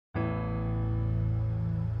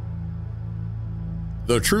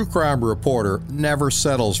The true crime reporter never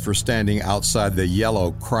settles for standing outside the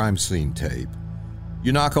yellow crime scene tape.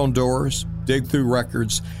 You knock on doors, dig through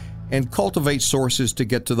records, and cultivate sources to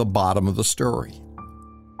get to the bottom of the story.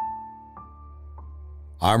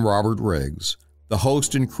 I'm Robert Riggs, the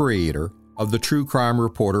host and creator of the True Crime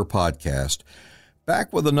Reporter podcast,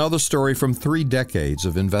 back with another story from 3 decades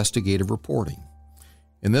of investigative reporting.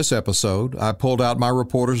 In this episode, I pulled out my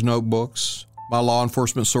reporter's notebooks. My law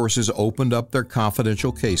enforcement sources opened up their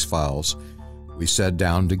confidential case files. We sat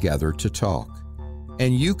down together to talk.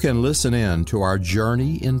 And you can listen in to our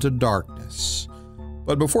journey into darkness.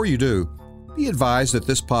 But before you do, be advised that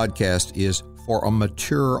this podcast is for a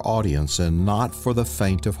mature audience and not for the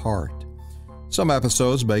faint of heart. Some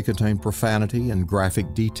episodes may contain profanity and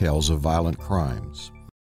graphic details of violent crimes.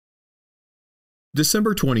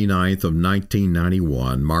 December 29th of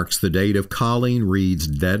 1991 marks the date of Colleen Reed's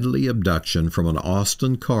deadly abduction from an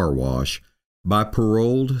Austin car wash by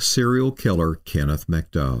paroled serial killer Kenneth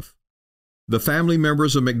McDuff. The family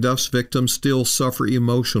members of McDuff's victims still suffer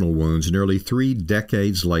emotional wounds nearly 3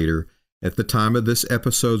 decades later at the time of this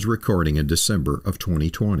episode's recording in December of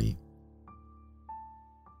 2020.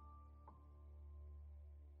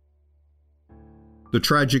 The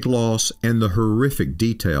tragic loss and the horrific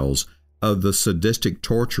details of the sadistic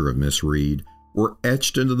torture of Miss Reed were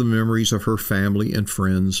etched into the memories of her family and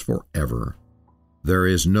friends forever. There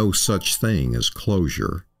is no such thing as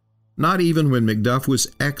closure, not even when McDuff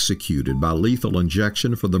was executed by lethal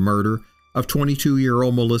injection for the murder of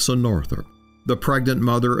 22-year-old Melissa Northup, the pregnant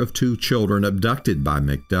mother of 2 children abducted by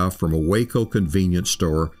McDuff from a Waco convenience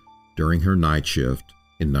store during her night shift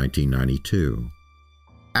in 1992.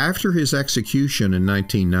 After his execution in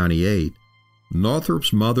 1998,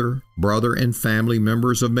 Northrop's mother, brother, and family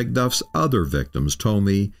members of McDuff's other victims told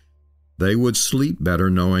me they would sleep better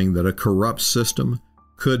knowing that a corrupt system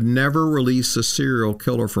could never release a serial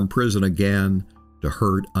killer from prison again to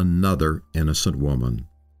hurt another innocent woman.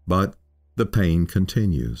 But the pain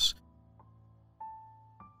continues.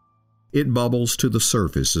 It bubbles to the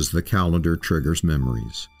surface as the calendar triggers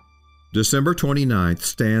memories. December 29th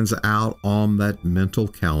stands out on that mental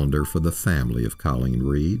calendar for the family of Colleen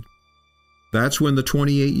Reed. That's when the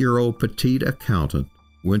 28-year-old petite accountant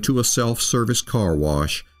went to a self-service car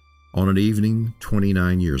wash on an evening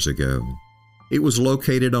 29 years ago. It was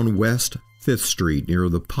located on West 5th Street near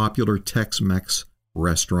the popular Tex-Mex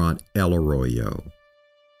restaurant El Arroyo.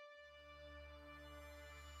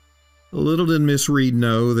 Little did Miss Reed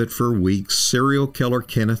know that for weeks, serial killer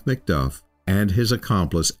Kenneth McDuff and his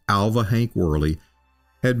accomplice Alva Hank Worley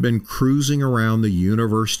had been cruising around the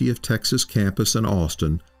University of Texas campus in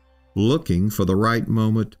Austin looking for the right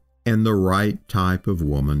moment and the right type of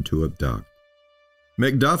woman to abduct.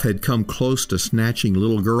 McDuff had come close to snatching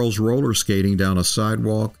little girls roller skating down a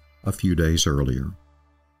sidewalk a few days earlier.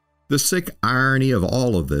 The sick irony of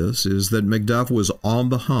all of this is that McDuff was on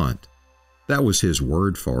the hunt. That was his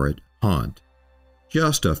word for it, hunt.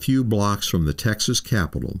 Just a few blocks from the Texas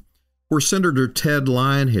Capitol, where Senator Ted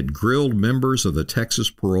Lyon had grilled members of the Texas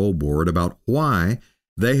Parole Board about why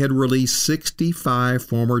they had released 65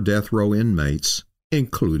 former death row inmates,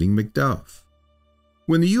 including McDuff.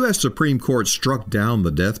 When the U.S. Supreme Court struck down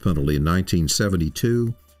the death penalty in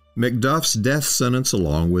 1972, McDuff's death sentence,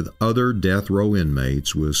 along with other death row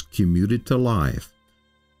inmates, was commuted to life.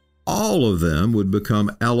 All of them would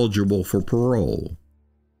become eligible for parole.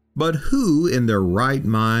 But who in their right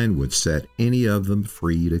mind would set any of them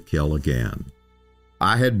free to kill again?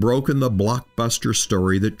 I had broken the blockbuster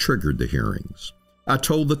story that triggered the hearings. I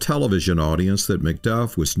told the television audience that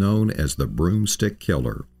McDuff was known as the Broomstick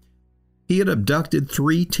Killer. He had abducted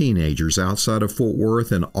 3 teenagers outside of Fort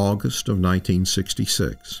Worth in August of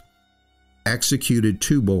 1966, executed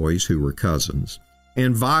 2 boys who were cousins,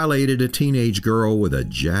 and violated a teenage girl with a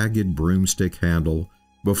jagged broomstick handle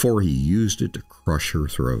before he used it to crush her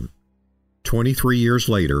throat. 23 years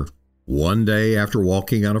later, one day after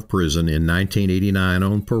walking out of prison in 1989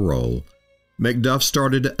 on parole, McDuff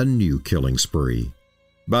started a new killing spree.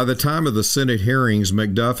 By the time of the Senate hearings,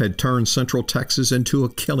 McDuff had turned Central Texas into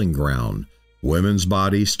a killing ground. Women's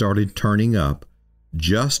bodies started turning up,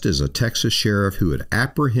 just as a Texas sheriff who had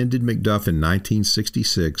apprehended McDuff in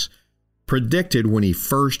 1966 predicted when he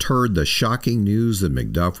first heard the shocking news that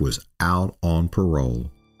McDuff was out on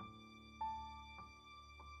parole.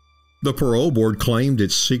 The parole board claimed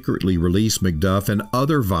it secretly released McDuff and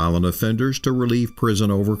other violent offenders to relieve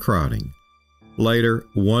prison overcrowding. Later,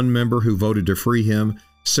 one member who voted to free him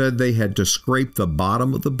said they had to scrape the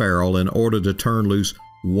bottom of the barrel in order to turn loose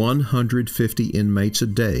 150 inmates a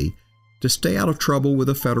day to stay out of trouble with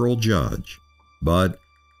a federal judge. But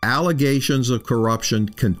Allegations of corruption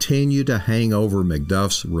continue to hang over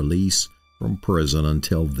McDuff's release from prison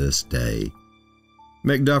until this day.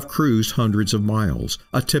 McDuff cruised hundreds of miles,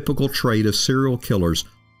 a typical trait of serial killers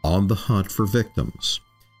on the hunt for victims.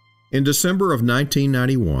 In December of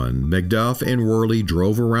 1991, McDuff and Worley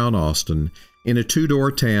drove around Austin in a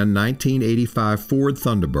two-door tan 1985 Ford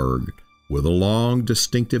Thunderbird with a long,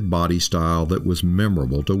 distinctive body style that was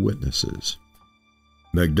memorable to witnesses.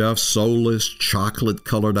 McDuff's soulless,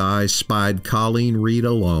 chocolate-colored eyes spied Colleen Reed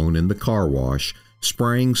alone in the car wash,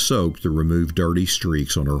 spraying soap to remove dirty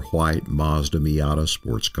streaks on her white Mazda Miata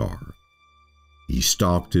sports car. He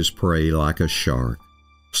stalked his prey like a shark.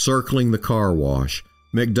 Circling the car wash,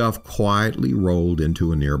 McDuff quietly rolled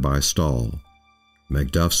into a nearby stall.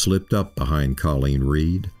 McDuff slipped up behind Colleen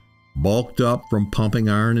Reed. Bulked up from pumping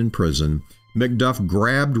iron in prison, McDuff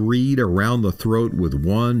grabbed Reed around the throat with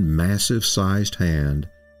one massive-sized hand,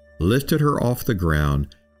 lifted her off the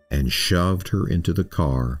ground, and shoved her into the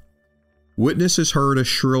car. Witnesses heard a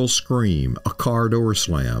shrill scream, a car door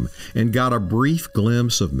slam, and got a brief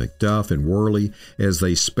glimpse of McDuff and Worley as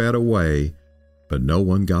they sped away, but no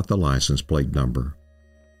one got the license plate number.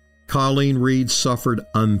 Colleen Reed suffered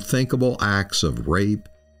unthinkable acts of rape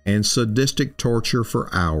and sadistic torture for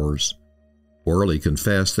hours. Worley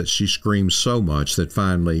confessed that she screamed so much that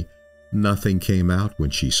finally nothing came out when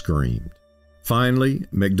she screamed. Finally,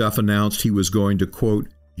 McDuff announced he was going to, quote,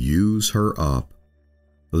 use her up.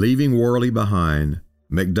 Leaving Worley behind,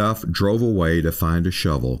 McDuff drove away to find a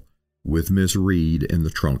shovel with Miss Reed in the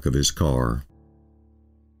trunk of his car.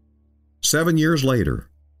 7 years later,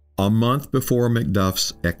 a month before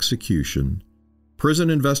McDuff's execution,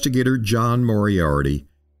 prison investigator John Moriarty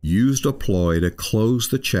used a ploy to close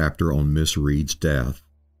the chapter on Miss Reed's death.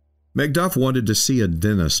 McDuff wanted to see a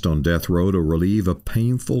dentist on death row to relieve a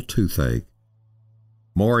painful toothache.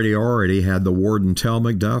 Moriarty had the warden tell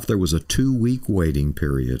McDuff there was a 2-week waiting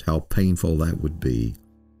period, how painful that would be.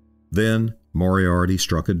 Then Moriarty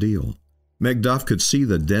struck a deal. McDuff could see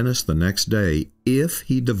the dentist the next day if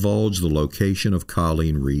he divulged the location of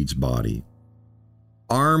Colleen Reed's body.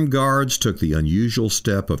 Armed guards took the unusual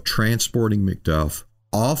step of transporting McDuff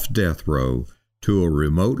off death row to a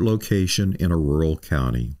remote location in a rural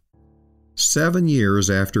county. 7 years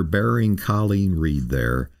after burying Colleen Reed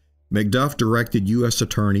there, McDuff directed U.S.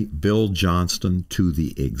 Attorney Bill Johnston to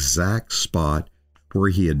the exact spot where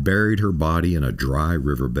he had buried her body in a dry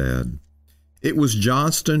riverbed. It was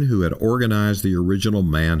Johnston who had organized the original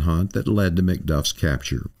manhunt that led to McDuff's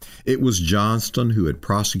capture. It was Johnston who had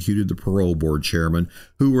prosecuted the parole board chairman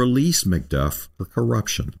who released McDuff for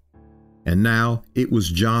corruption. And now it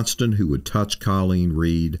was Johnston who would touch Colleen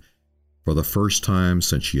Reed for the first time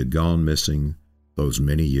since she had gone missing those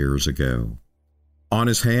many years ago. On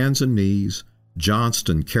his hands and knees,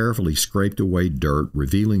 Johnston carefully scraped away dirt,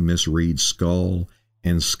 revealing Miss Reed's skull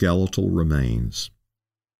and skeletal remains.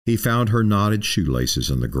 He found her knotted shoelaces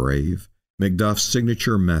in the grave, McDuff's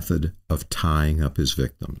signature method of tying up his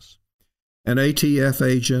victims. An ATF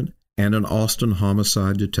agent and an Austin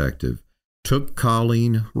homicide detective took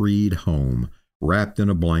Colleen Reed home, wrapped in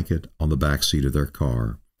a blanket on the back seat of their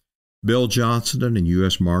car. Bill Johnston and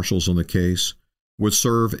U.S. Marshals on the case would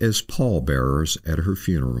serve as pallbearers at her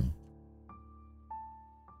funeral.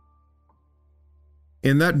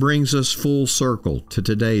 And that brings us full circle to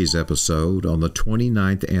today's episode on the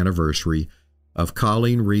 29th anniversary of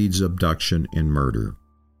Colleen Reed's abduction and murder.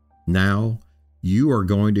 Now, you are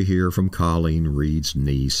going to hear from Colleen Reed's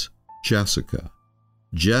niece, Jessica.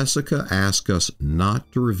 Jessica asked us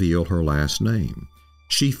not to reveal her last name.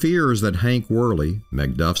 She fears that Hank Worley,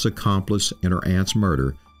 McDuff's accomplice in her aunt's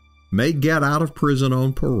murder, may get out of prison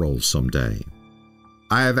on parole someday.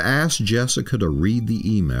 I have asked Jessica to read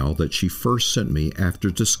the email that she first sent me after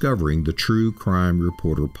discovering the True Crime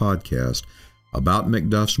Reporter podcast about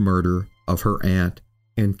McDuff's murder of her aunt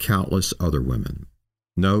and countless other women.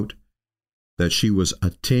 Note that she was a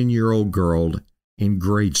 10-year-old girl in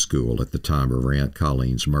grade school at the time of her Aunt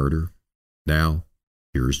Colleen's murder. Now,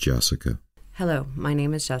 here's Jessica. Hello, my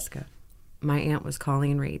name is Jessica. My aunt was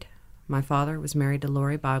Colleen Reed. My father was married to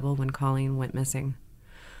Lori Bible when Colleen went missing.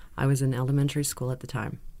 I was in elementary school at the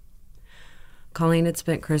time. Colleen had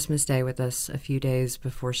spent Christmas Day with us a few days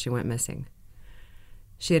before she went missing.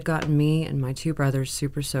 She had gotten me and my 2 brothers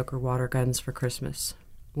Super Soaker water guns for Christmas.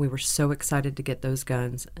 We were so excited to get those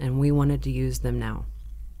guns, and we wanted to use them now.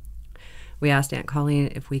 We asked Aunt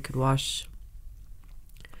Colleen if we could wash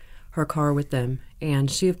her car with them,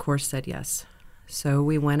 and she of course said yes. So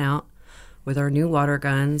we went out with our new water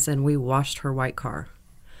guns and we washed her white car.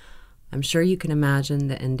 I'm sure you can imagine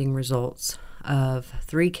the ending results of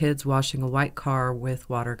 3 kids washing a white car with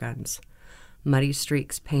water guns. Muddy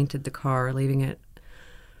streaks painted the car, leaving it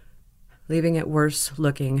worse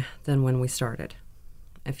looking than when we started.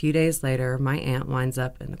 A few days later, my aunt winds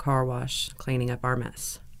up in the car wash cleaning up our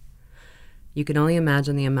mess. You can only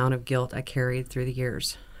imagine the amount of guilt I carried through the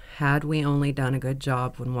years. Had we only done a good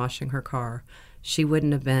job when washing her car, she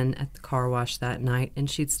wouldn't have been at the car wash that night, and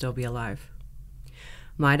she'd still be alive.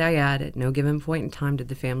 Might I add, at no given point in time did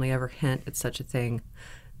the family ever hint at such a thing.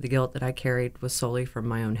 The guilt that I carried was solely from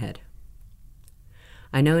my own head.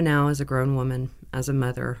 I know now, as a grown woman, as a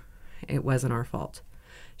mother, it wasn't our fault.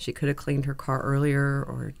 She could have cleaned her car earlier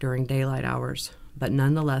or during daylight hours, but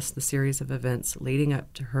nonetheless, the series of events leading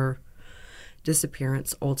up to her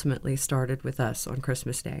disappearance ultimately started with us on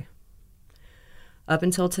Christmas Day. Up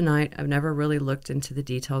until tonight, I've never really looked into the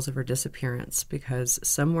details of her disappearance because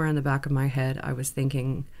somewhere in the back of my head I was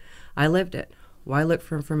thinking, I lived it. Why look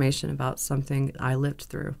for information about something I lived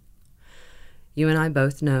through? You and I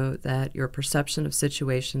both know that your perception of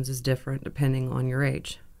situations is different depending on your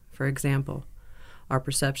age. For example, our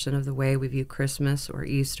perception of the way we view Christmas or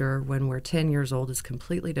Easter when we're 10 years old is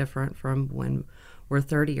completely different from when we're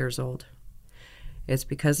 30 years old. It's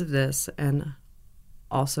because of this, and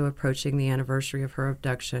also approaching the anniversary of her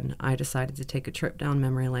abduction, I decided to take a trip down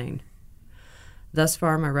memory lane. Thus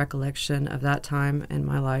far, my recollection of that time in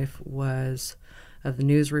my life was of the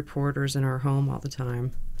news reporters in our home all the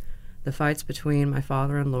time, the fights between my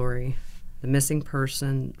father and Lori, the missing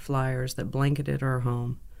person flyers that blanketed our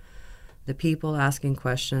home, the people asking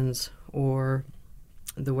questions, or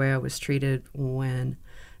the way I was treated when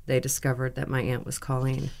they discovered that my aunt was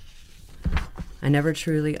Colleen. I never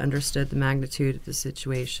truly understood the magnitude of the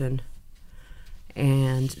situation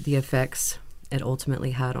and the effects it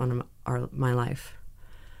ultimately had on my life.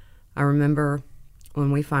 I remember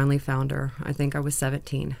when we finally found her, I think I was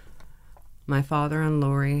 17. My father and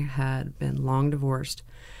Lori had been long divorced,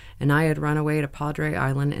 and I had run away to Padre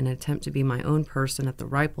Island in an attempt to be my own person at the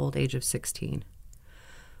ripe old age of 16.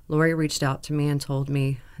 Lori reached out to me and told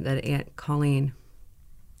me that Aunt Colleen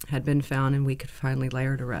had been found and we could finally lay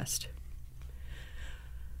her to rest.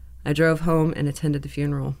 I drove home and attended the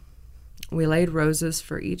funeral. We laid roses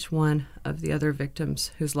for each one of the other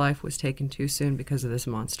victims whose life was taken too soon because of this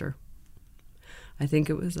monster. I think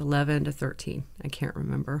it was 11 to 13. I can't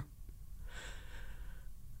remember.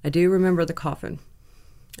 I do remember the coffin.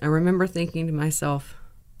 I remember thinking to myself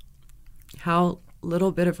how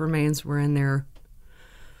little bit of remains were in there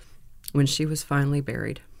when she was finally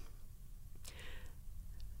buried.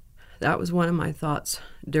 That was one of my thoughts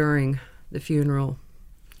during the funeral,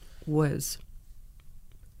 was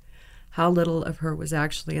how little of her was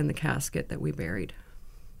actually in the casket that we buried.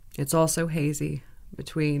 It's also hazy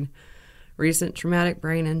between recent traumatic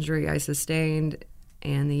brain injury I sustained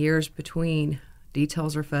and the years between.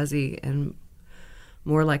 Details are fuzzy and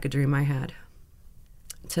more like a dream I had.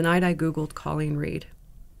 Tonight I Googled Colleen Reed.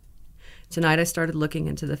 Tonight I started looking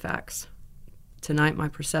into the facts. Tonight my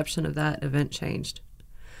perception of that event changed.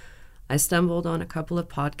 I stumbled on a couple of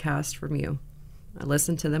podcasts from you. I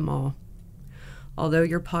listened to them all. Although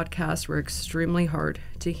your podcasts were extremely hard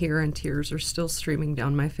to hear and tears are still streaming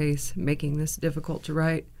down my face, making this difficult to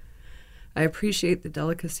write, I appreciate the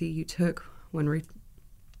delicacy you took when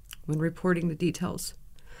reporting the details,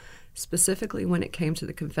 specifically when it came to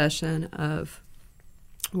the confession of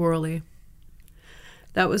Worley.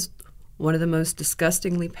 That was one of the most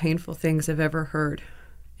disgustingly painful things I've ever heard,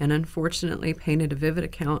 and unfortunately painted a vivid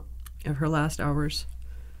account of her last hours.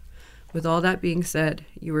 With all that being said,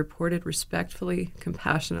 you reported respectfully,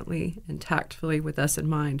 compassionately, and tactfully with us in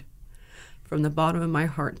mind. From the bottom of my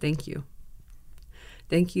heart, thank you.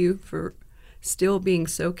 Thank you for still being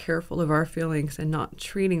so careful of our feelings and not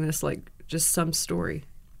treating this like just some story.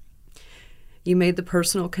 You made the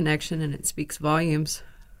personal connection, and it speaks volumes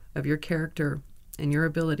of your character and your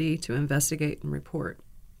ability to investigate and report.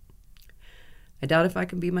 I doubt if I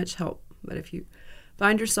can be much help, but if you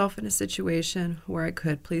find yourself in a situation where I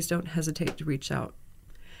could, please don't hesitate to reach out.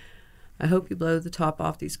 I hope you blow the top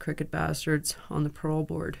off these crooked bastards on the parole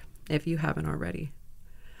board, if you haven't already.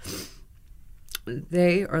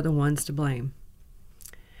 They are the ones to blame.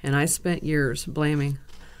 And I spent years blaming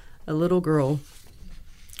a little girl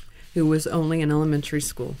who was only in elementary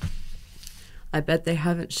school. I bet they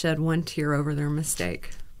haven't shed one tear over their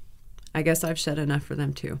mistake. I guess I've shed enough for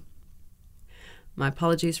them too. My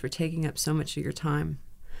apologies for taking up so much of your time.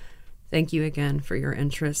 Thank you again for your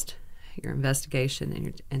interest, your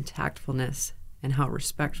investigation, and tactfulness, and how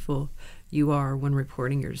respectful you are when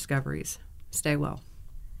reporting your discoveries. Stay well.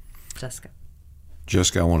 Jessica.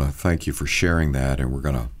 Jessica, I want to thank you for sharing that, and we're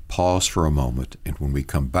going to pause for a moment, and when we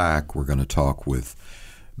come back, we're going to talk with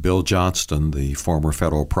Bill Johnston, the former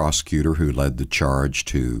federal prosecutor who led the charge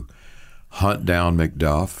to hunt down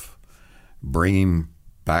McDuff, bring him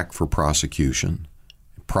back for prosecution,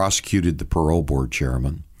 prosecuted the parole board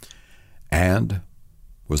chairman, and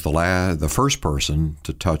was the first person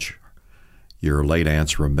to touch your late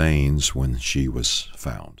aunt's remains when she was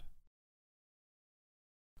found.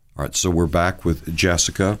 All right, so we're back with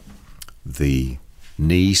Jessica, the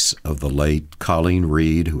niece of the late Colleen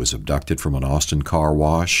Reed, who was abducted from an Austin car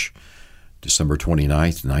wash December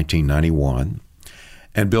 29th, 1991,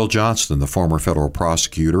 and Bill Johnston, the former federal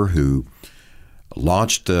prosecutor who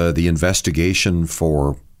launched the investigation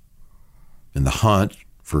in the hunt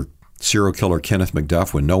for serial killer Kenneth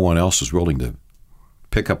McDuff when no one else was willing to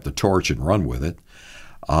pick up the torch and run with it,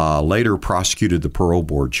 later prosecuted the parole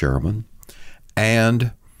board chairman,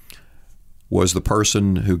 and was the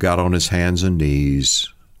person who got on his hands and knees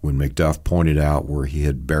when McDuff pointed out where he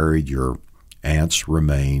had buried your aunt's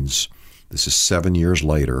remains. This is 7 years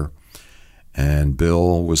later, and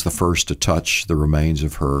Bill was the first to touch the remains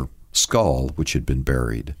of her skull, which had been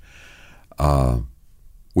buried.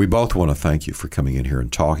 We both want to thank you for coming in here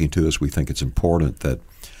and talking to us. We think it's important that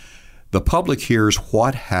the public hears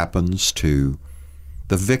what happens to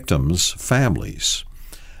the victims' families.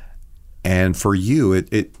 And for you,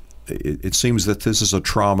 it seems that this is a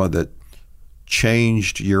trauma that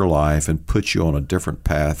changed your life and put you on a different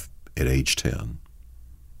path at age 10.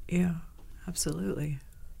 Yeah, absolutely.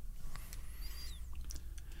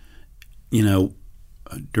 You know,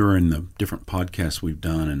 during the different podcasts we've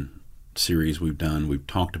done and series we've done, we've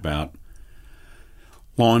talked about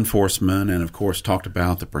law enforcement and, of course, talked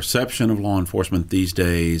about the perception of law enforcement these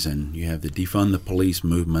days, and you have the defund the police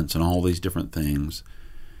movements and all these different things.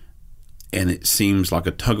 And it seems like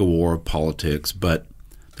a tug-of-war of politics, but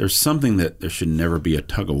there's something that there should never be a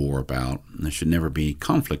tug-of-war about, and there should never be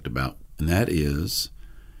conflict about, and that is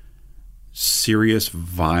serious,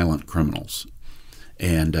 violent criminals.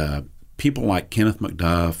 And people like Kenneth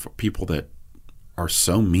McDuff, people that are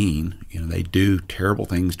so mean, they do terrible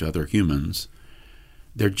things to other humans.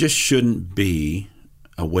 There just shouldn't be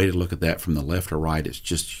a way to look at that from the left or right. It's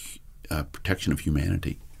just protection of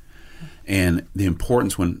humanity. And the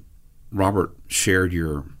importance, when Robert shared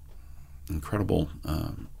your incredible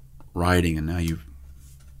writing, and now you've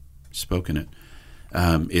spoken it,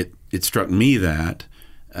 it struck me that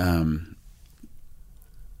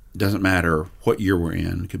doesn't matter what year we're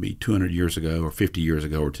in, it could be 200 years ago or 50 years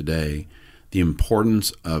ago or today, the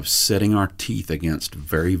importance of setting our teeth against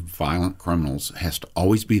very violent criminals has to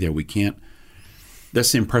always be there. We can't,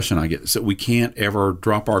 that's the impression I get, so we can't ever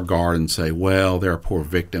drop our guard and say, well, they're a poor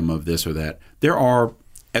victim of this or that. There are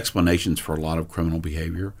explanations for a lot of criminal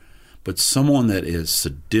behavior, but someone that is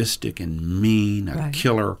sadistic and mean, a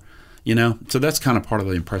killer, so that's kind of part of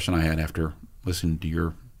the impression I had after listening to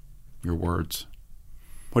your words.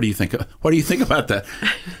 What do you think? What do you think about that?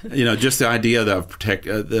 Just the idea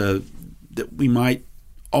that that we might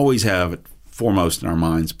always have it foremost in our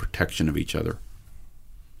minds, protection of each other.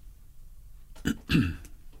 I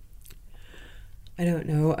don't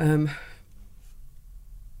know.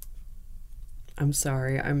 I'm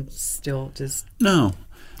sorry. I'm still just... No.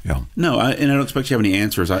 Yeah. No, and I don't expect you to have any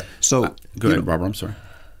answers. Go ahead, Barbara. I'm sorry.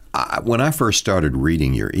 When I first started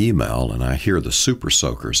reading your email and I hear the super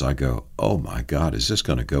soakers, I go, oh my God, is this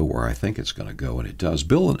going to go where I think it's going to go? And it does.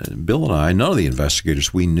 Bill and I, none of the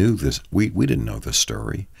investigators, we knew this. We didn't know this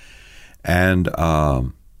story. And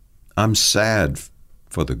I'm sad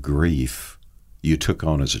for the grief you took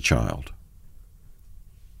on as a child.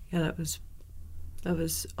 Yeah, that was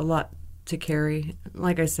a lot to carry.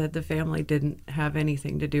 Like I said, the family didn't have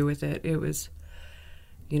anything to do with it. It was...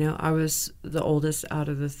 I was the oldest out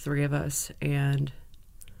of the three of us, and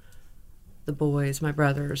the boys, my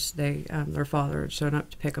brothers, their father had shown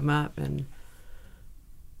up to pick them up, and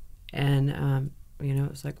it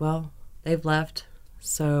was like, well, they've left,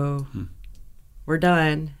 so we're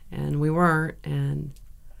done, and we weren't, and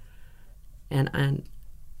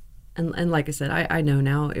like I said, I know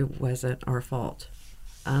now it wasn't our fault,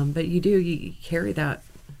 but you carry that.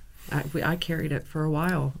 I carried it for a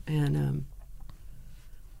while, and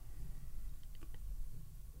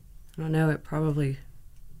I don't know, it probably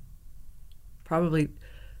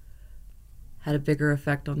had a bigger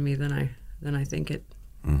effect on me than I think it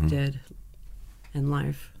did in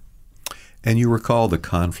life. And you recall the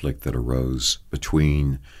conflict that arose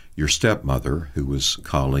between your stepmother, who was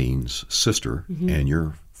Colleen's sister, and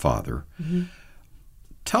your father.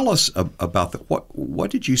 Tell us about what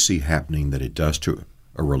did you see happening that it does to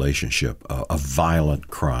a relationship, a violent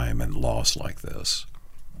crime and loss like this?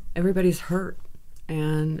 Everybody's hurt,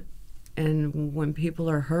 and and when people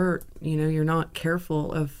are hurt, you're not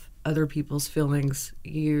careful of other people's feelings,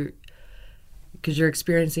 because you're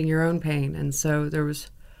experiencing your own pain. And so there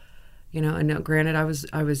was, and granted, I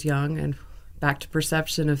was young, and back to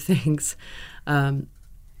perception of things.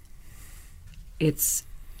 It's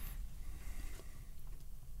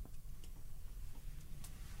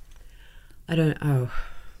I don't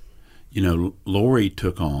Lori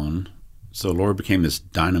took on. So Lori became this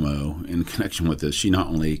dynamo in connection with this. She not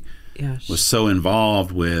only was so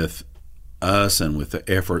involved with us and with the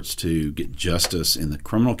efforts to get justice in the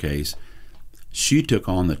criminal case, she took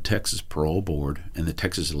on the Texas Parole Board and the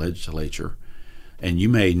Texas legislature. And you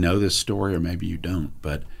may know this story, or maybe you don't,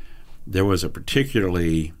 but there was a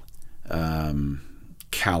particularly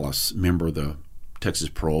callous member of the Texas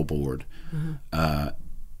Parole Board. Mm-hmm.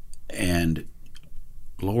 And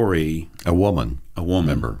Lori, a woman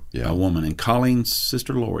member, a woman, and Colleen's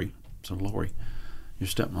sister Lori. So Lori, your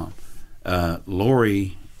stepmom,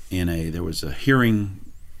 Lori. There was a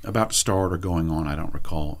hearing about to start or going on, I don't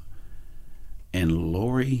recall, and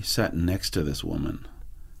Lori sat next to this woman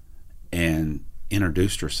and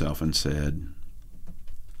introduced herself and said,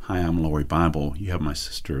 "Hi, I'm Lori Bible. You have my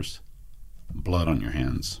sister's blood on your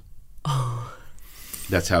hands." Oh.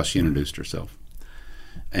 That's how she introduced herself.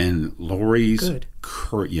 And Lori's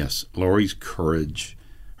courage,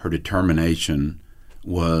 her determination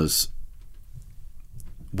was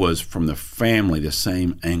from the family the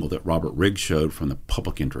same angle that Robert Riggs showed from the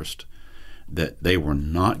public interest, that they were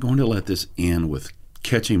not going to let this end with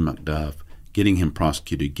catching McDuff, getting him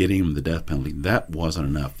prosecuted, getting him the death penalty. That wasn't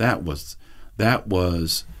enough. That was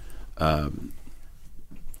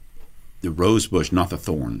the rose bush, not the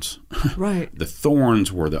thorns. Right. The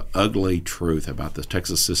thorns were the ugly truth about the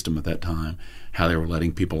Texas system at that time, how they were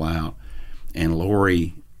letting people out. And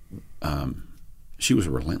Lori, she was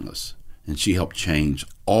relentless, and she helped change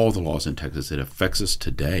all the laws in Texas. It affects us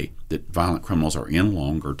today, that violent criminals are in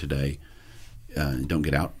longer today, and don't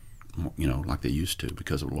get out, like they used to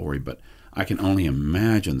because of Lori. But I can only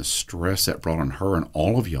imagine the stress that brought on her and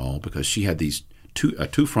all of y'all, because she had a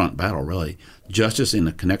two-front battle, really. Justice in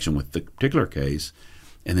the connection with the particular case,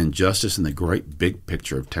 and then justice in the great big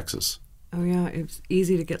picture of Texas. Oh, yeah. It's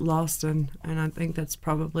easy to get lost in, and I think that's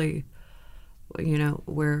probably,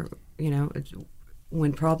 where,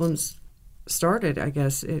 when problems started, I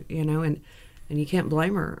guess, and you can't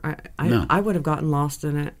blame her. No. I would have gotten lost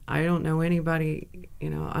in it. I don't know anybody,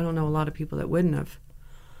 I don't know a lot of people that wouldn't have.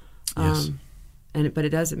 Yes. But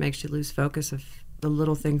it makes you lose focus of the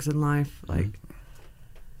little things in life, like,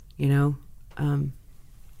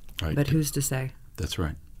 right. But who's to say? That's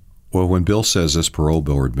right. Well, when Bill says this parole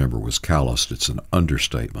board member was calloused, it's an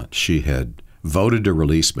understatement. She had voted to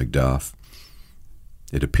release McDuff.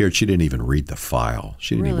 It appeared she didn't even read the file.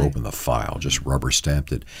 She didn't even open the file, just rubber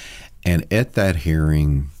stamped it. And at that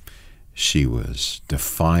hearing, she was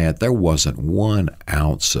defiant. There wasn't 1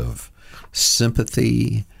 ounce of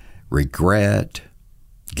sympathy, regret,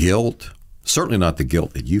 guilt. Certainly not the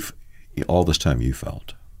guilt that all this time you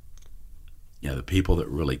felt. Yeah, the people that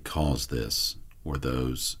really caused this were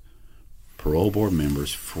those parole board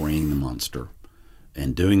members freeing the monster,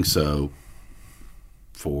 and doing so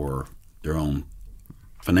for their own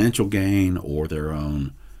financial gain or their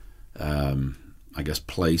own,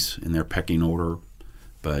 place in their pecking order.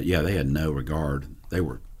 But yeah, they had no regard. They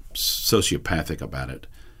were sociopathic about it,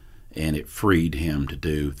 and it freed him to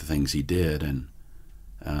do the things he did. And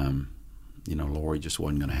Lori just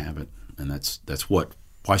wasn't going to have it, and that's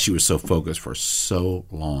why she was so focused for so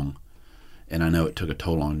long. And I know it took a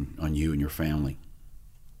toll on you and your family.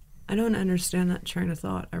 I don't understand that train of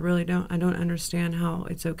thought. I really don't. I don't understand how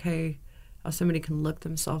it's okay, how somebody can look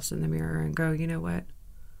themselves in the mirror and go, you know what?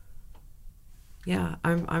 Yeah,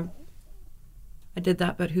 I did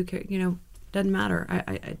that, but who cares? Doesn't matter.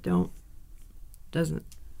 I don't. Doesn't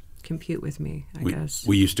compute with me, I guess.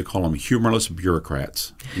 We used to call them humorless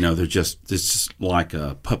bureaucrats. They're it's like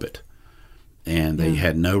a puppet, and they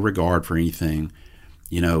had no regard for anything.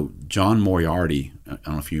 John Moriarty, I don't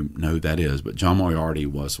know if you know who that is, but John Moriarty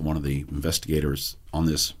was one of the investigators on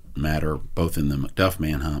this matter, both in the McDuff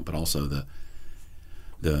manhunt, but also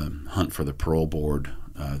the hunt for the parole board,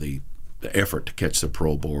 the effort to catch the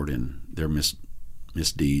parole board in their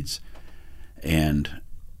misdeeds. And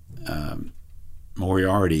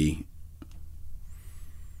Moriarty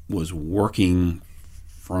was working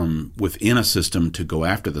from within a system to go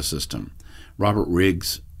after the system. Robert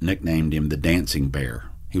Riggs nicknamed him the dancing bear.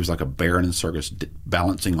 He was like a bear in a circus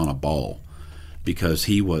balancing on a ball, because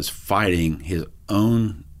he was fighting his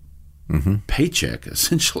own paycheck,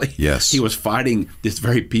 essentially. Yes. He was fighting these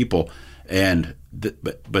very people, and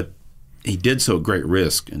but he did so at great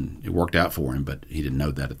risk, and it worked out for him, but he didn't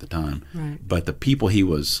know that at the time. Right. But the people he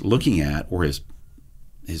was looking at were his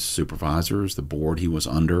supervisors, the board he was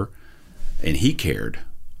under, and he cared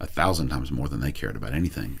 1,000 times more than they cared about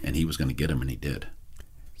anything, and he was going to get him, and he did.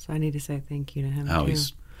 So I need to say thank you to him, Oh, too.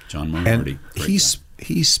 he's John Monarty. And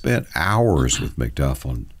he spent hours with McDuff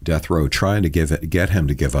on death row trying to get him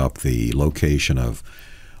to give up the location of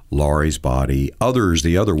Laurie's body.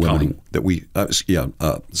 The other women Colleen. that we, I'm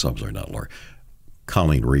sorry, not Laurie,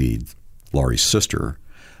 Colleen Reed, Laurie's sister,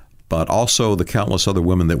 but also the countless other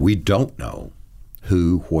women that we don't know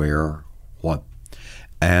who, where, what.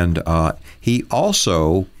 And he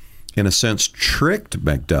also, in a sense, tricked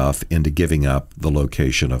McDuff into giving up the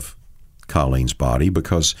location of Colleen's body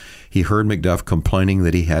because he heard McDuff complaining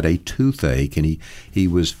that he had a toothache and he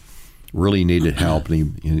was really needed help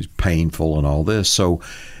and he was painful and all this. So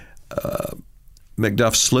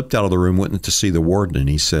McDuff slipped out of the room, went to see the warden, and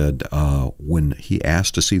he said when he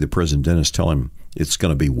asked to see the prison dentist, tell him it's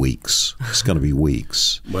going to be weeks. It's going to be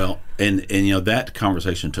weeks. Well, and that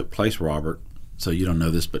conversation took place, Robert, so you don't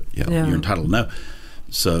know this, but Yeah. you're entitled to know.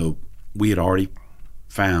 So we had already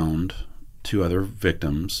found 2 other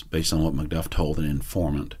victims based on what McDuff told an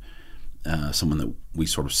informant, someone that we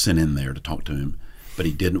sort of sent in there to talk to him, but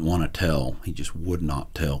he didn't want to tell. He just would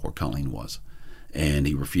not tell where Colleen was, and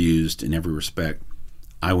he refused in every respect.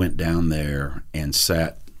 I went down there and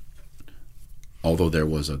sat, although there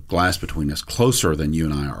was a glass between us, closer than you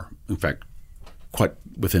and I are, in fact, quite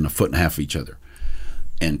within 1.5 feet of each other,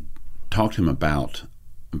 and talked to him about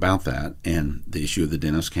that, and the issue of the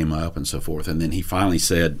dentist came up and so forth. And then he finally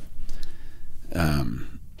said,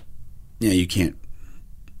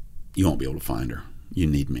 you won't be able to find her. You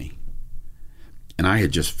need me. And I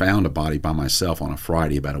had just found a body by myself on a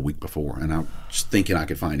Friday about a week before, and I was thinking I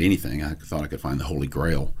could find anything. I thought I could find the Holy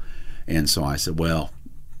Grail. And so I said, well,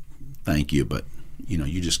 thank you, but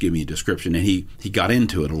you just give me a description. And he got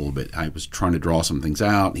into it a little bit. I was trying to draw some things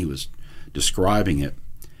out. He was describing it,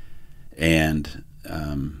 and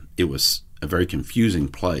it was a very confusing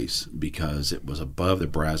place because it was above the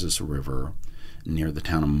Brazos River near the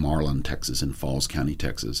town of Marlin, Texas, in Falls County,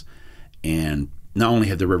 Texas. And not only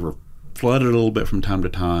had the river flooded a little bit from time to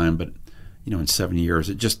time, but in 7 years,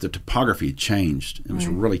 the topography had changed. It was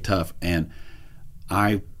really tough. And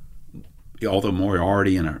although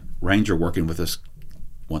Moriarty and a ranger working with us,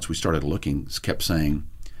 once we started looking, kept saying,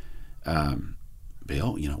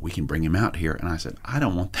 Bill, we can bring him out here. And I said, I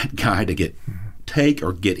don't want that guy to take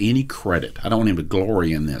or get any credit. I don't want him to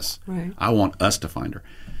glory in this. Right. I want us to find her.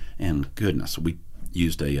 And goodness, we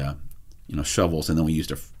used shovels, and then we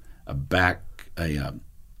used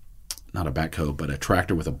not a backhoe, but a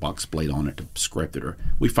tractor with a box blade on it to scrape it.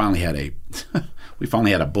 We finally had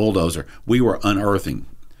a bulldozer. We were unearthing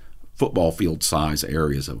football field size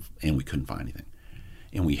areas and we couldn't find anything.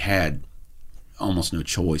 And we had almost no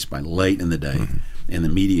choice by late in the day, and the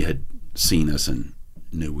media had seen us and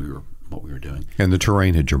knew what we were doing. And the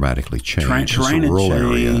terrain had dramatically changed. Terrain had changed.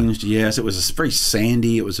 Area. Yes, it was very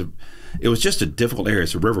sandy. It was just a difficult area.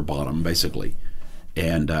 It's a river bottom, basically.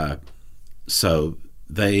 And so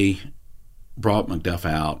they brought McDuff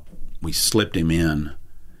out. We slipped him in.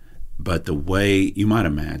 But the way, you might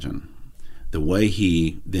imagine, the way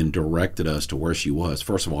he then directed us to where she was,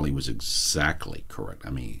 first of all, he was exactly correct. I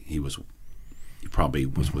mean, he probably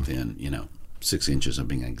was within, 6 inches of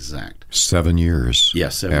being exact. 7 years.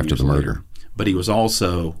 Yes, 7 after years the murder. later. But he was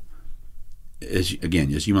also, as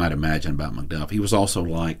you might imagine about McDuff, he was also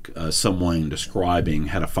like someone describing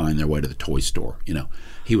how to find their way to the toy store.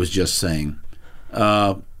 He was just saying,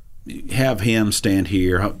 have him stand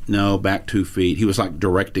here. No, back 2 feet. He was like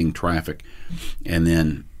directing traffic. And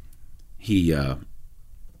then he not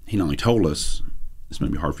only told us, this may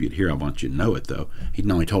be hard for you to hear, I want you to know it though, he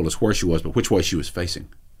not only told us where she was, but which way she was facing.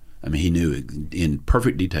 I mean, he knew in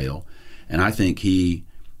perfect detail. And I think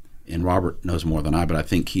and Robert knows more than I, but I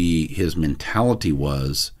think his mentality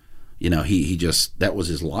was, he just, that was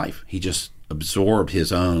his life. He just absorbed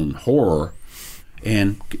his own horror,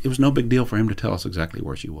 and it was no big deal for him to tell us exactly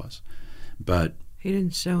where she was. But he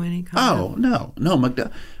didn't show any kind of... no,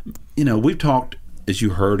 McDuff. We've talked, as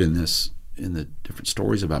you heard in the different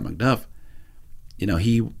stories about McDuff,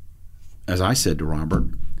 he, as I said to Robert,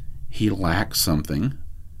 he lacked something.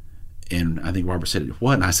 And I think Robert said,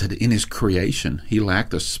 what? And I said, in his creation, he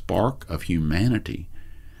lacked the spark of humanity.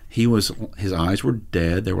 His eyes were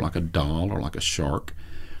dead. They were like a doll or like a shark.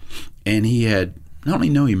 And he had not only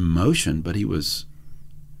no emotion, but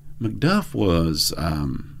McDuff was,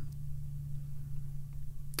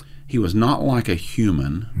 he was not like a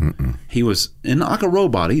human. Mm-mm. He was, and not like a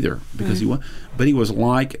robot either, because he was, but he was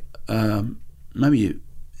like, maybe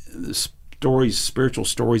spiritual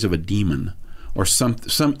stories of a demon or some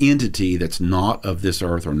entity that's not of this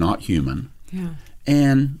earth or not human. Yeah.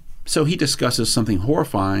 And so he discusses something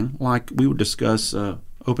horrifying, like we would discuss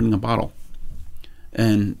opening a bottle.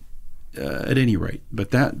 And at any rate,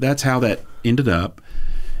 but that's how that ended up.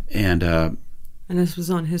 And this was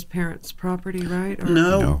on his parents' property, right? Or?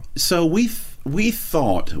 No. So we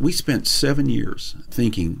thought, we spent 7 years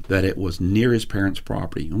thinking that it was near his parents'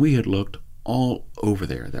 property, and we had looked all over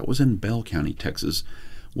there. That was in Bell County, Texas,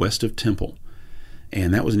 west of Temple,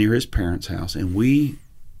 and that was near his parents' house. And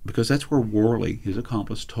because that's where Worley, his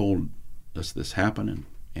accomplice, told us this happened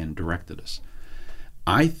and directed us.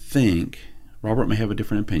 I think, Robert may have a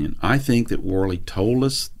different opinion, I think that Worley told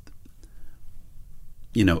us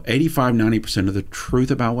 85-90% of the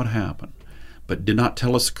truth about what happened, but did not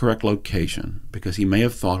tell us the correct location because he may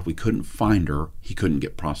have thought if we couldn't find her, he couldn't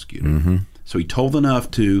get prosecuted. Mm-hmm. So he told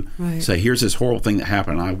enough to say, here's this horrible thing that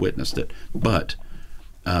happened, and I witnessed it, but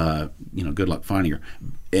good luck finding her.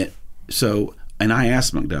 And I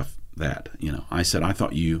asked McDuff that, I said, I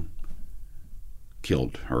thought you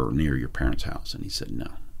killed her near your parents' house. And he said, no.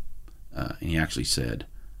 And he actually said,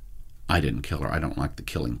 I didn't kill her. I don't like the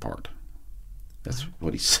killing part. That's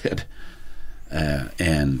what he said. So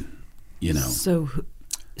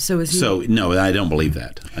is he? So no, I don't believe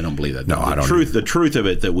that. I don't believe that. No, I don't. The truth of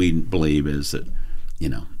it that we believe is that,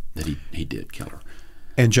 that he did kill her.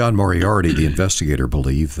 And John Moriarty, the investigator,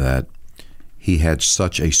 believed that he had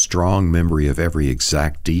such a strong memory of every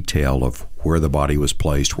exact detail of where the body was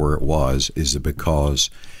placed, where it was, is because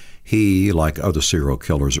he, like other serial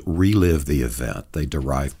killers, relived the event. They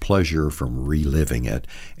derive pleasure from reliving it,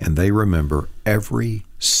 and they remember every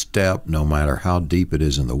step, no matter how deep it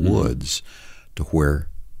is in the woods, to where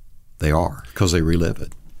they are, because they relive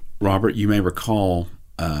it. Robert, you may recall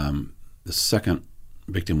the second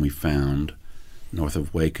victim we found north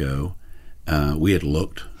of Waco. We had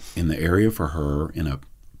looked in the area for her in a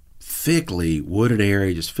thickly wooded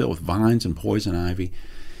area just filled with vines and poison ivy,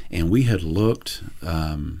 and we had looked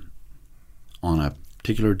on a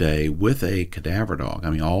particular day with a cadaver dog.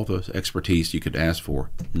 I mean, all the expertise you could ask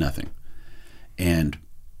for, nothing. And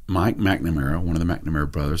Mike McNamara, one of the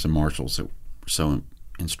McNamara brothers, the marshals that were so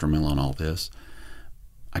instrumental in all this,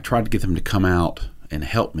 I tried to get them to come out and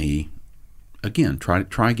help me again, try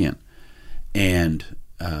again. And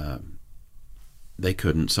they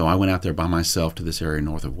couldn't, so I went out there by myself to this area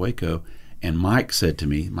north of Waco, and Mike said to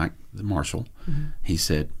me, Mike the marshal, he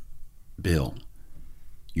said, Bill,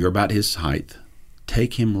 you're about his height.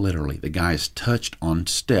 Take him literally. The guy is touched on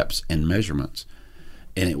steps and measurements,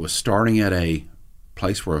 and it was starting at a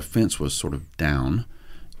place where a fence was sort of down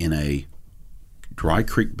in a dry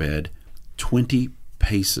creek bed, 20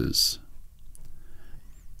 paces.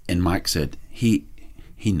 And Mike said, he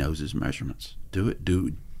knows his measurements.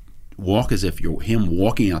 Walk as if you're him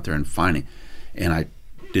walking out there and finding. And I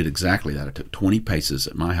did exactly that. I took 20 paces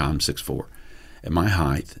at my height. I'm 6'4", at my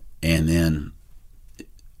height, and then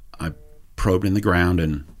I probed in the ground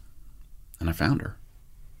and I found her.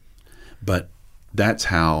 But that's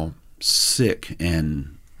how sick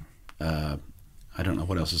and I don't know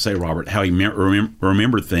what else to say, Robert, how he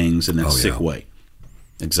remembered things in that sick way.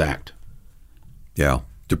 Exact. Yeah.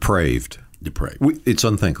 Depraved. It's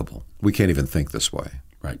unthinkable. We can't even think this way.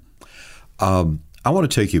 Right. I want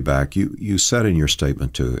to take you back. You said in your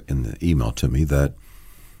statement in the email to me that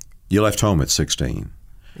you left home at 16.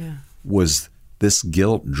 Yeah. Was this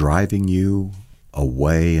guilt driving you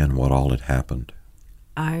away and what all had happened?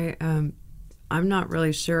 I'm not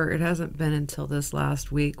really sure. It hasn't been until this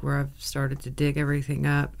last week where I've started to dig everything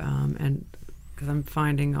up, and because I'm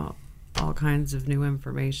finding all kinds of new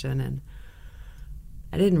information, and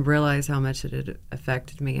I didn't realize how much it had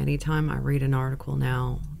affected me. Anytime I read an article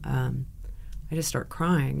now, I just start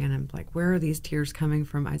crying, and I'm like, where are these tears coming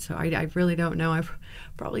from? I really don't know. I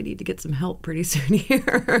probably need to get some help pretty soon here.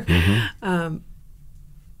 Mm-hmm.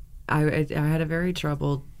 I had a very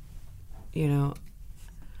troubled, it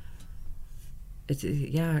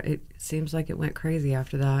seems like it went crazy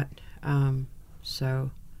after that.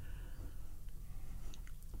 So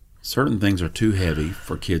certain things are too heavy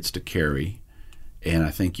for kids to carry, and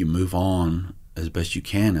I think you move on as best you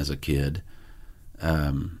can as a kid.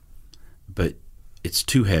 But it's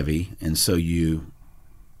too heavy, and so you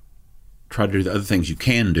try to do the other things you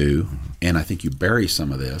can do, and I think you bury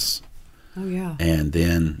some of this. Oh yeah. And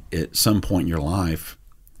then at some point in your life,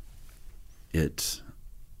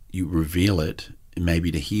 you reveal it,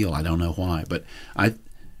 maybe to heal. I don't know why, but I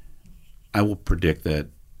will predict that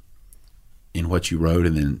in what you wrote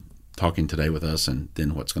and then talking today with us and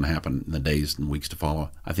then what's going to happen in the days and weeks to follow,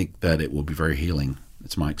 I think that it will be very healing.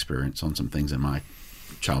 It's my experience on some things in my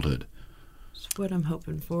childhood. That's what I'm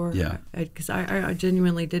hoping for. Yeah. Because I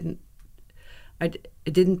genuinely didn't. I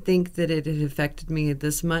didn't think that it had affected me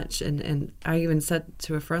this much, and I even said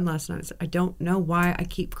to a friend last night, I said, I don't know why I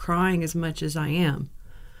keep crying as much as I am.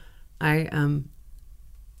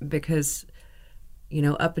 Because,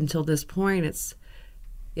 up until this point, it's,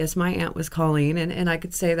 yes, my aunt was Colleen, and I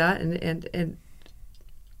could say that, and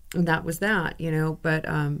that was that, but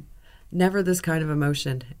never this kind of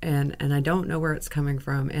emotion, and I don't know where it's coming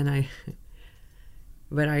from,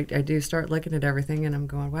 but I do start looking at everything, and I'm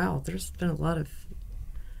going, wow, there's been a lot of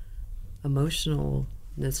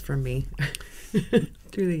emotionalness from me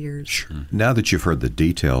through the years. Sure. Now that you've heard the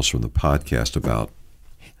details from the podcast about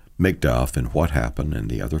McDuff and what happened and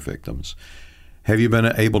the other victims, have you been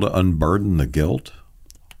able to unburden the guilt,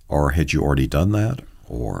 or had you already done that,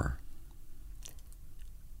 or?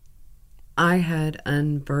 I had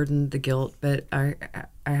unburdened the guilt, but I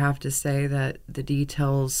have to say that the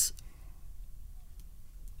details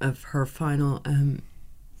of her final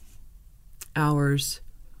hours,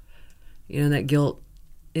 that guilt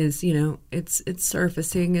is, it's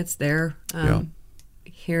surfacing, it's there,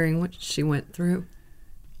 hearing what she went through.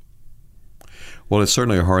 Well, it's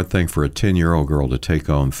certainly a hard thing for a 10-year-old girl to take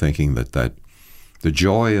on, thinking that the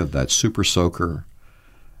joy of that super soaker,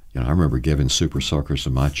 I remember giving super soakers to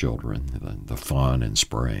my children, the fun and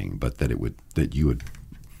spraying, but that you would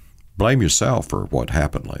blame yourself for what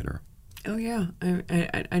happened later. Oh yeah,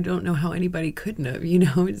 I don't know how anybody couldn't have.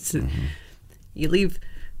 It's you leave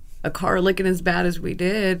a car looking as bad as we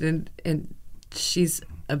did, and she's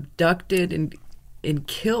abducted and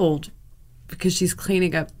killed because she's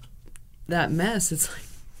cleaning up that mess. It's like,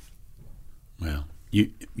 well,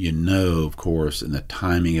 of course, in the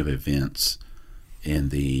timing of events,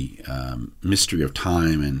 and the mystery of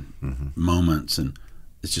time and moments, and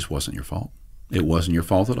it just wasn't your fault. It wasn't your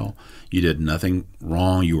fault at all. You did nothing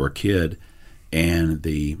wrong. You were a kid, and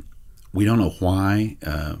we don't know why.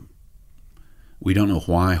 We don't know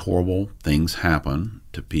why horrible things happen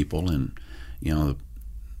to people, and the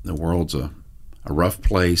world's a rough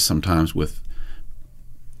place sometimes when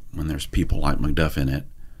there's people like McDuff in it.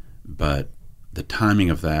 But the timing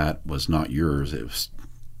of that was not yours. It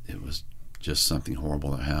was just something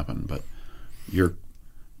horrible that happened. But you're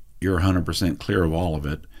 100% clear of all of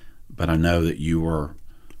it. But I know that you were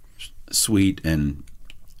sweet and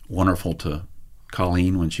wonderful to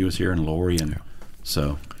Colleen when she was here, and Lori, and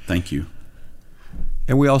so thank you.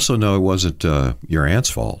 And we also know it wasn't your aunt's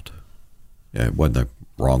fault. It wasn't the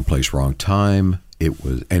wrong place, wrong time. It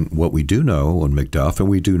was, and what we do know on McDuff, and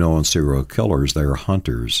we do know on serial killers, they are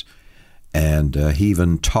hunters. And he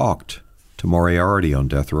even talked to Moriarty on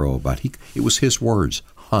death row about it was his words,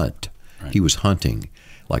 hunt. Right. He was hunting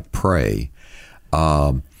like prey.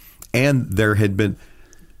 And there had been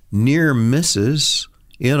near misses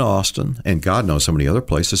in Austin, and God knows so many other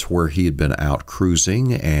places where he had been out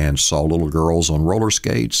cruising and saw little girls on roller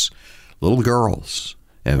skates, little girls,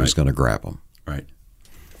 and was going to grab them. Right.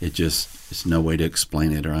 It's no way to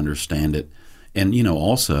explain it or understand it. And,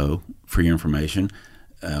 also, for your information,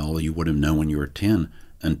 although you would have known when you were 10,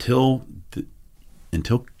 until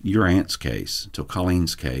your aunt's case, until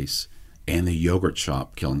Colleen's case, and the yogurt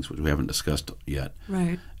shop killings, which we haven't discussed yet.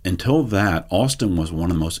 Right. Until that, Austin was one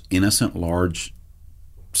of the most innocent large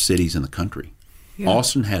cities in the country. Yeah.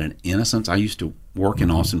 Austin had an innocence. I used to work in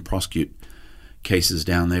Austin, prosecute cases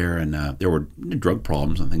down there, and there were drug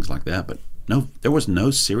problems and things like that, but no, there was no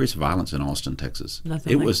serious violence in Austin, Texas.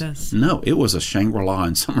 Nothing like this. No, it was a Shangri-La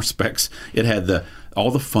in some respects. It had all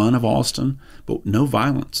the fun of Austin, but no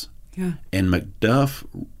violence. Yeah. And McDuff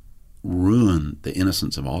ruined the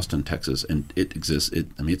innocence of Austin, Texas, and it exists.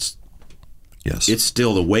 It's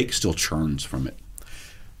still, the wake still churns from it.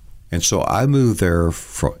 And so I moved there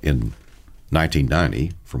in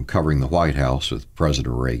 1990 from covering the White House with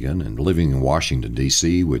President Reagan and living in Washington,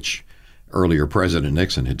 D.C., which earlier President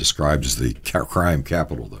Nixon had described as the crime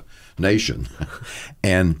capital of the nation.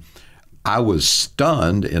 And I was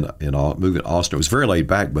stunned in moving to Austin. It was very laid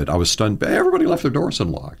back, but I was stunned. Everybody left their doors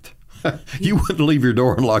unlocked. You wouldn't leave your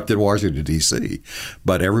door unlocked in Washington, D.C.,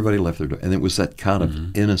 but everybody left their door. And it was that kind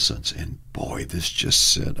of innocence. And boy, this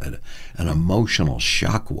just sent an emotional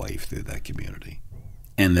shockwave through that community.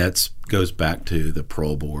 And that goes back to the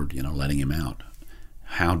parole board, letting him out.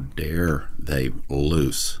 How dare they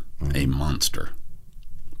loose a monster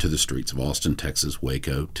to the streets of Austin, Texas,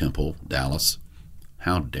 Waco, Temple, Dallas?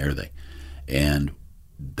 How dare they? And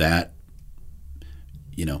that,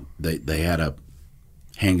 they had a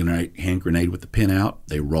hand grenade with the pin out.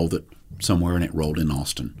 They rolled it somewhere, and it rolled in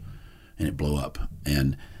Austin, and it blew up.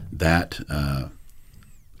 And that, the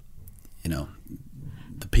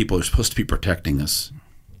people who are supposed to be protecting us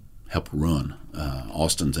helped ruin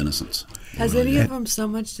Austin's innocence. Has any of them so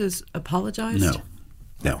much as apologized?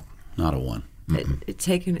 No, not a one. It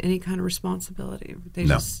taken any kind of responsibility? They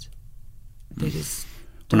just.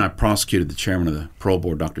 When I prosecuted the chairman of the parole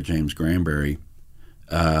board, Dr. James Granberry,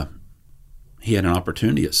 he had an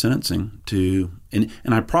opportunity at sentencing and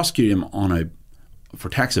I prosecuted him for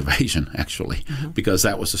tax evasion, actually, because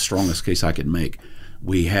that was the strongest case I could make.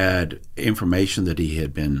 We had information that he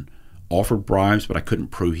had been offered bribes, but I couldn't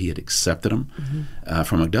prove he had accepted them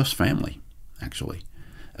from McDuff's family, actually,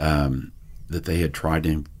 that they had tried to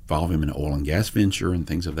involve him in an oil and gas venture and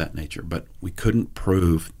things of that nature. But we couldn't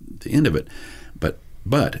prove the end of it.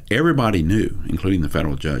 But everybody knew, including the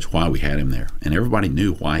federal judge, why we had him there. And everybody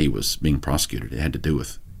knew why he was being prosecuted. It had to do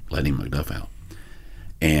with letting McDuff out.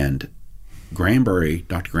 And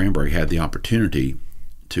Dr. Granberry had the opportunity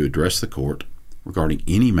to address the court regarding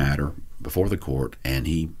any matter before the court, and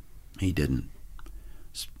he didn't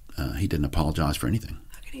apologize for anything.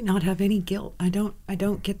 How can he not have any guilt? I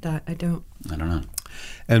don't get that. I don't know.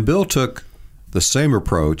 And Bill took the same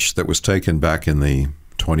approach that was taken back in the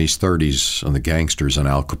 20s, 30s on the gangsters and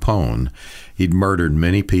Al Capone. He'd murdered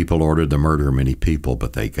many people, ordered the murder of many people,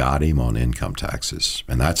 but they got him on income taxes,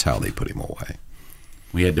 and that's how they put him away.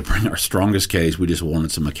 We had to bring our strongest case. We just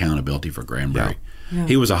wanted some accountability for Granberry. Yeah.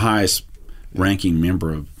 He was the highest ranking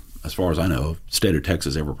member of, as far as I know, state of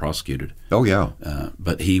Texas ever prosecuted. Oh, yeah.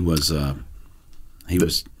 But he was a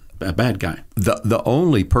bad guy. The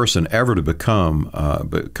only person ever to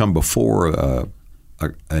come before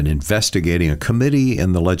an investigating committee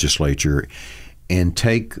in the legislature and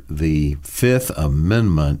take the Fifth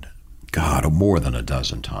Amendment, more than a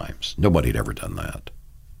dozen times. Nobody had ever done that.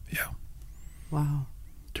 Yeah. Wow.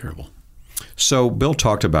 Terrible. So Bill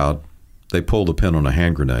talked about they pulled the pin on a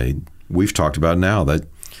hand grenade. We've talked about now that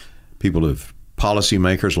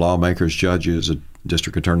policymakers, lawmakers, judges,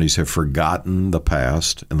 district attorneys have forgotten the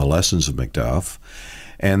past and the lessons of McDuff,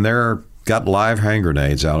 and they're got live hand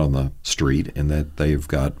grenades out on the street, and that they've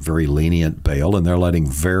got very lenient bail, and they're letting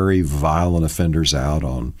very violent offenders out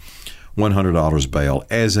on $100 bail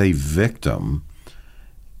as a victim.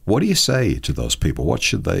 What do you say to those people? What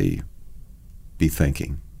should they be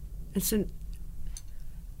thinking? They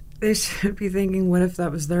should be thinking, what if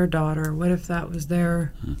that was their daughter? What if that was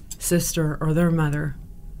their sister or their mother?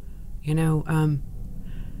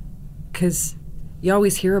 Because you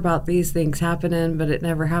always hear about these things happening, but it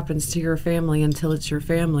never happens to your family until it's your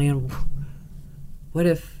family. And what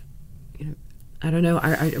if, I don't know,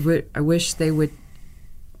 I wish they would,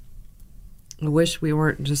 I wish we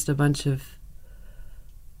weren't just a bunch of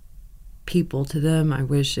people to them. I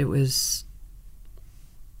wish it was,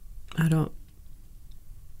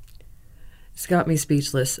 it's got me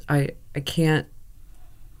speechless. I can't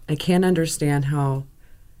understand how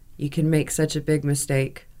you can make such a big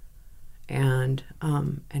mistake and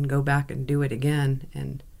go back and do it again.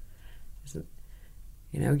 And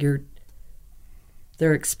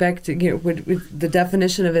they're expecting, with the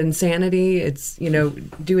definition of insanity, it's,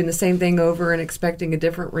 doing the same thing over and expecting a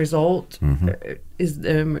different result. Exactly.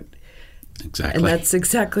 And that's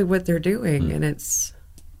exactly what they're doing. And it's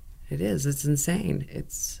insane.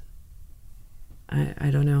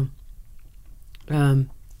 I don't know.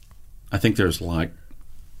 I think there's like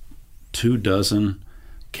 24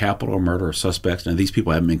 capital murder suspects. Now, these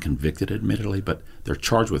people haven't been convicted, admittedly, but they're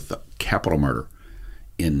charged with capital murder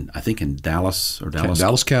in Dallas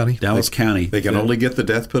County. Dallas County. They can only get the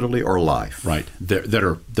death penalty or life. Right.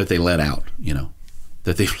 That they let out,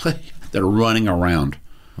 that are running around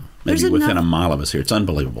maybe within a mile of us here. It's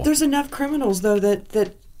unbelievable. There's enough criminals, though,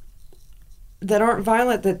 that aren't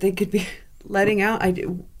violent that they could be letting out.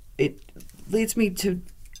 It leads me to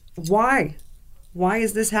why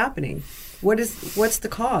is this happening? What's the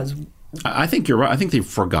cause? I think you're right. I think they've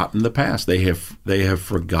forgotten the past. They have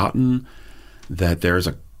forgotten that there's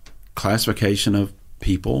a classification of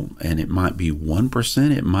people, and it might be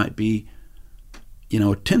 1%. It might be,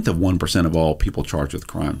 a tenth of 1% of all people charged with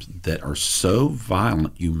crimes that are so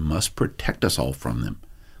violent. You must protect us all from them.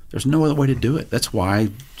 There's no other way to do it. That's why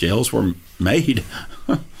jails were made.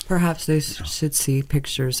 Perhaps they should see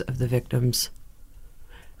pictures of the victims.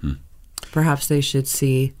 Perhaps they should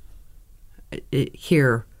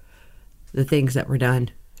hear the things that were done.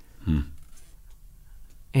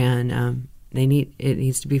 And it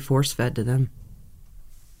needs to be force-fed to them.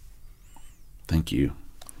 Thank you.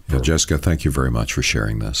 Well, Jessica, thank you very much for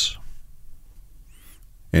sharing this.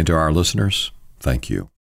 And to our listeners, thank you.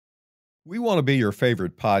 We want to be your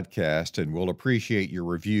favorite podcast, and we'll appreciate your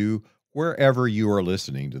review wherever you are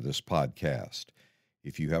listening to this podcast.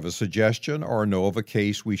 If you have a suggestion or know of a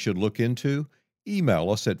case we should look into, email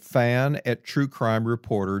us at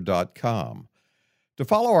fan@truecrimereporter.com. To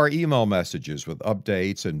follow our email messages with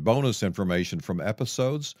updates and bonus information from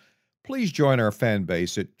episodes, please join our fan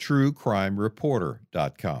base at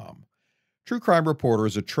truecrimereporter.com. True Crime Reporter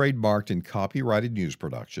is a trademarked and copyrighted news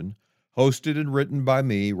production, hosted and written by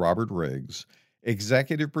me, Robert Riggs,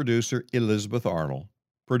 executive producer Elizabeth Arnold,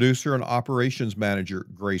 producer and operations manager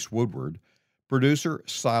Grace Woodward, producer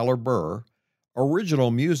Siler Burr, original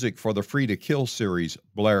music for the Free to Kill series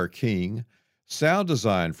Blair King, sound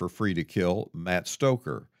design for Free to Kill Matt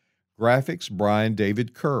Stoker, graphics Brian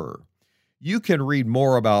David Kerr. You can read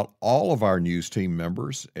more about all of our news team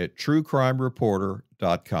members at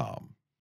truecrimereporter.com.